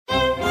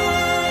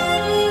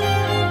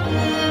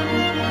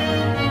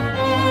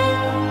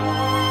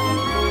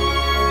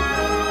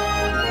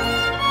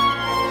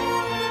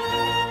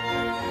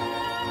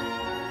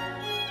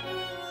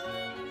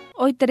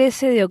Hoy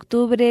 13 de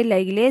octubre la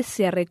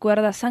Iglesia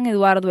recuerda a San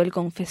Eduardo el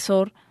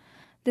Confesor.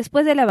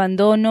 Después del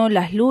abandono,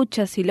 las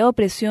luchas y la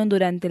opresión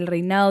durante el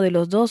reinado de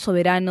los dos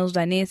soberanos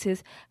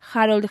daneses,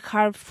 Harold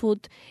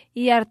Harfoot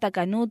y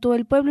Artacanuto,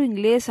 el pueblo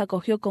inglés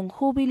acogió con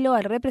júbilo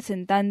al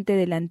representante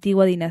de la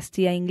antigua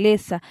dinastía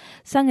inglesa,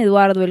 San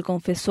Eduardo el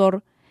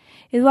Confesor.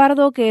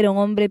 Eduardo, que era un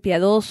hombre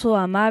piadoso,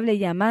 amable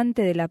y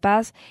amante de la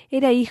paz,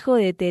 era hijo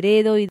de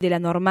Teredo y de la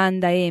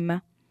normanda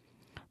Emma.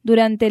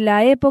 Durante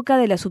la época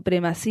de la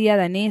supremacía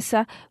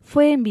danesa,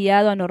 fue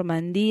enviado a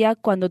Normandía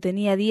cuando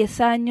tenía 10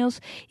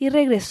 años y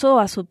regresó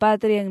a su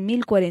patria en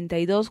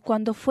 1042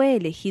 cuando fue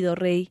elegido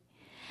rey.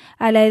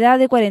 A la edad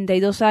de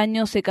 42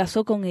 años se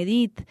casó con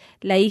Edith,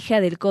 la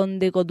hija del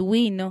conde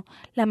Godwino,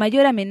 la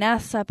mayor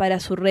amenaza para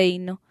su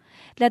reino.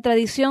 La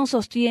tradición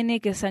sostiene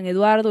que San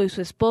Eduardo y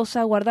su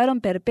esposa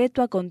guardaron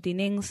perpetua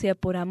continencia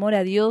por amor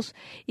a Dios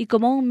y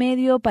como un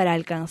medio para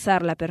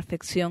alcanzar la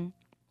perfección.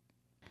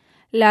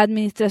 La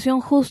administración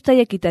justa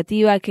y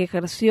equitativa que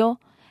ejerció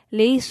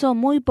le hizo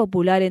muy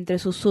popular entre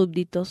sus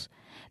súbditos.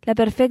 La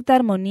perfecta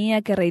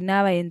armonía que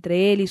reinaba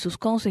entre él y sus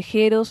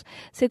consejeros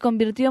se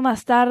convirtió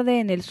más tarde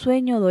en el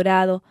sueño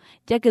dorado,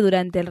 ya que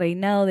durante el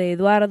reinado de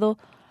Eduardo,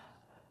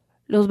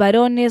 los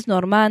varones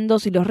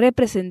normandos y los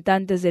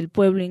representantes del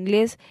pueblo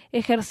inglés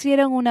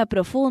ejercieron una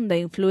profunda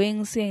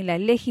influencia en la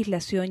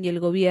legislación y el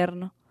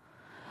gobierno.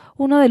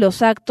 Uno de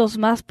los actos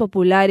más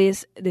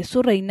populares de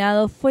su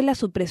reinado fue la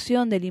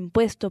supresión del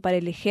impuesto para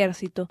el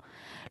ejército.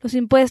 Los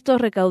impuestos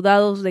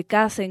recaudados de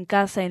casa en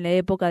casa en la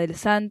época del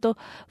Santo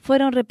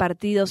fueron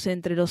repartidos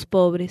entre los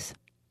pobres.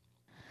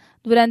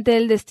 Durante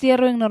el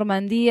destierro en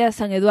Normandía,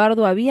 San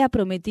Eduardo había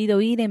prometido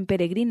ir en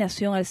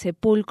peregrinación al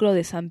sepulcro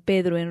de San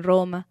Pedro en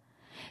Roma,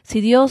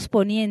 si Dios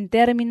ponía en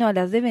término a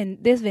las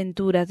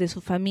desventuras de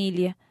su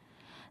familia.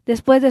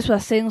 Después de su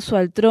ascenso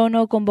al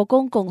trono, convocó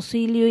un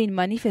concilio y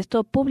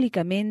manifestó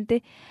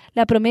públicamente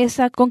la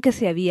promesa con que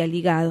se había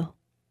ligado.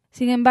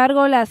 Sin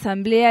embargo, la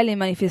asamblea le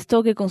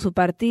manifestó que con su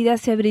partida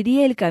se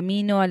abriría el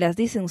camino a las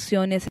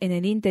disensiones en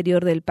el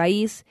interior del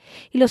país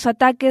y los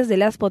ataques de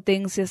las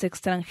potencias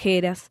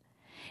extranjeras.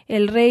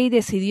 El rey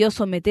decidió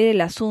someter el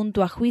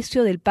asunto a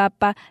juicio del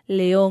Papa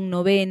León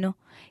IX,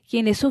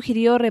 quien le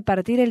sugirió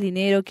repartir el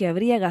dinero que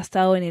habría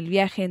gastado en el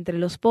viaje entre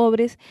los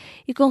pobres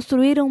y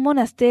construir un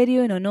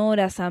monasterio en honor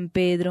a San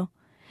Pedro.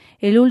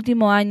 El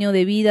último año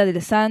de vida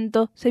del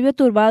santo se vio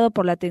turbado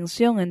por la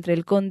tensión entre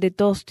el conde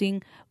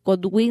Tostig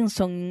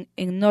Godwinson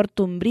en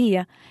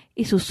Northumbria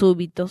y sus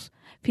súbditos.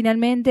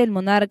 Finalmente el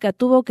monarca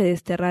tuvo que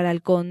desterrar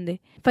al conde.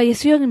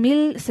 Falleció en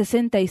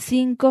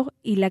 1065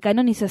 y la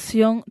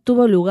canonización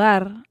tuvo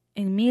lugar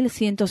en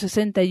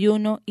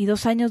 1161 y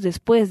 2 años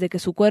después de que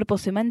su cuerpo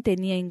se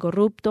mantenía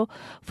incorrupto,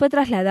 fue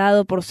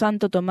trasladado por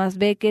Santo Tomás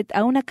Becket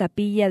a una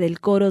capilla del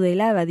coro de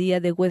la abadía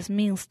de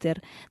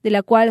Westminster, de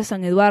la cual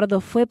San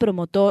Eduardo fue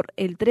promotor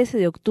el 13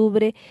 de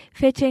octubre,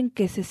 fecha en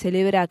que se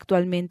celebra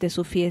actualmente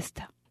su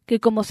fiesta. Que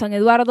como San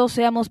Eduardo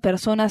seamos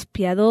personas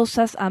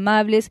piadosas,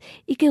 amables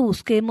y que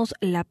busquemos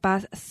la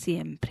paz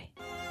siempre.